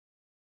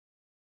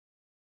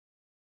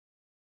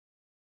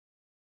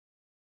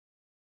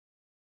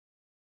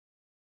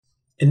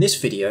In this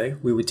video,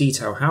 we will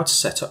detail how to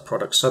set up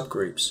product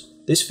subgroups.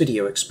 This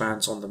video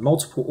expands on the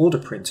multiple order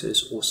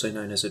printers, also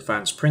known as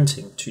advanced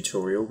printing,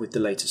 tutorial with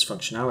the latest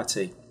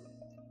functionality.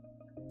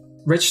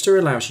 Register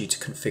allows you to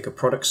configure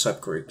product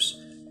subgroups.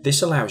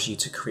 This allows you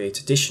to create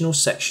additional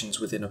sections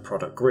within a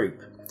product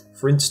group.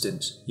 For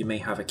instance, you may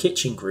have a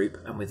kitchen group,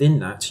 and within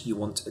that you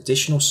want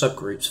additional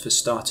subgroups for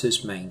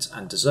starters, mains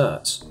and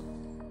desserts.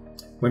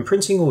 When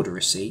printing order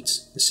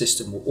receipts, the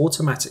system will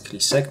automatically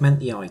segment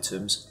the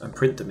items and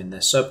print them in their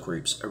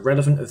subgroups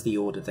irrelevant of the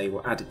order they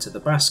were added to the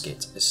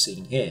basket, as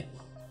seen here.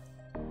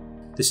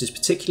 This is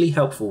particularly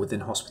helpful within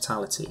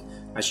hospitality,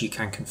 as you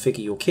can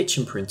configure your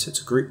kitchen printer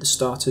to group the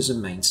starters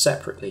and mains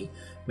separately,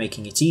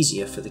 making it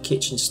easier for the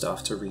kitchen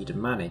staff to read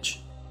and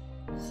manage.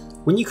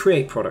 When you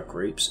create product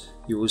groups,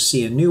 you will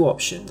see a new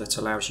option that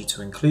allows you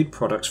to include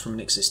products from an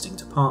existing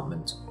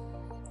department.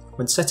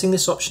 When setting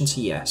this option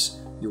to yes,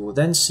 you will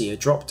then see a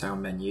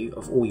drop-down menu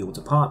of all your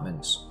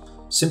departments.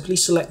 Simply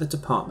select the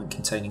department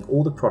containing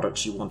all the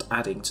products you want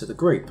adding to the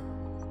group.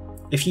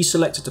 If you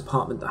select a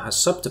department that has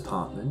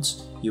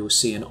sub-departments, you will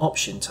see an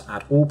option to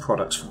add all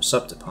products from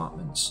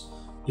sub-departments.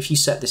 If you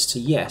set this to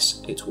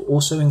yes, it will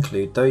also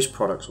include those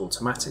products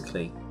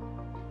automatically.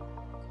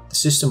 The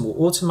system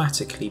will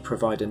automatically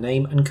provide a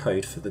name and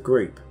code for the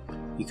group.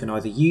 You can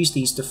either use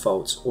these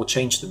defaults or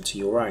change them to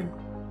your own.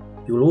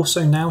 You will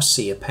also now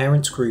see a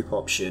parent group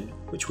option,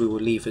 which we will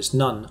leave as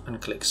none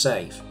and click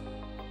save.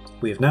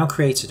 We have now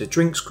created a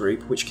drinks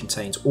group which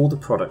contains all the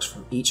products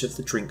from each of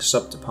the drink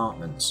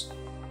sub-departments.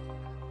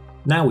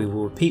 Now we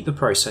will repeat the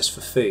process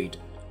for food,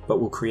 but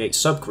we'll create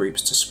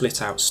subgroups to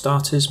split out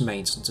starters,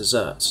 mains and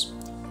desserts.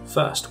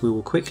 First, we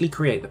will quickly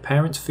create the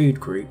parent food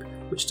group,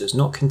 which does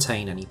not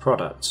contain any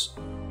products.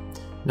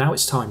 Now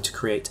it's time to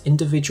create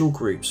individual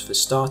groups for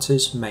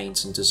starters,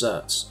 mains and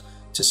desserts.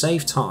 To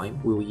save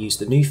time, we will use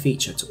the new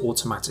feature to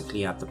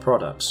automatically add the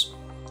products.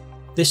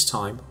 This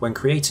time, when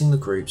creating the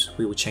groups,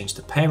 we will change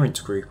the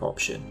parent group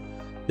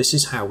option. This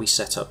is how we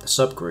set up the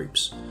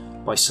subgroups.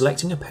 By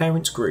selecting a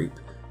parent group,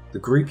 the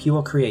group you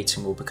are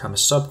creating will become a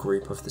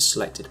subgroup of the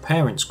selected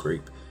parents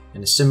group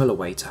in a similar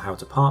way to how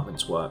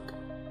departments work.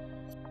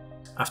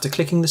 After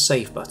clicking the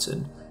Save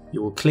button,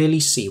 you will clearly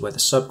see where the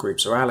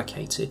subgroups are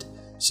allocated.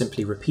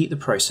 Simply repeat the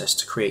process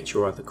to create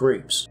your other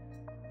groups.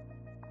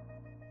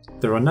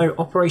 There are no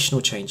operational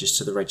changes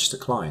to the register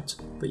client,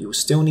 but you will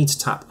still need to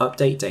tap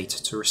Update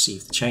Data to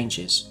receive the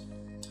changes.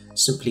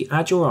 Simply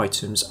add your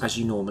items as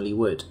you normally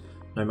would.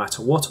 No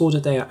matter what order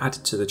they are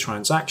added to the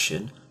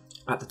transaction,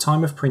 at the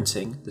time of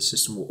printing, the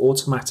system will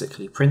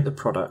automatically print the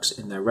products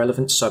in their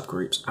relevant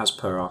subgroups as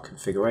per our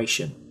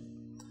configuration.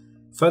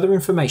 Further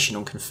information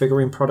on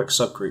configuring product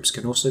subgroups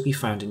can also be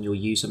found in your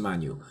user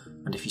manual,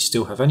 and if you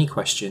still have any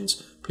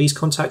questions, please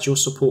contact your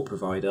support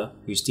provider,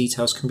 whose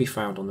details can be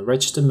found on the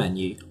register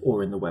menu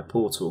or in the web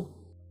portal.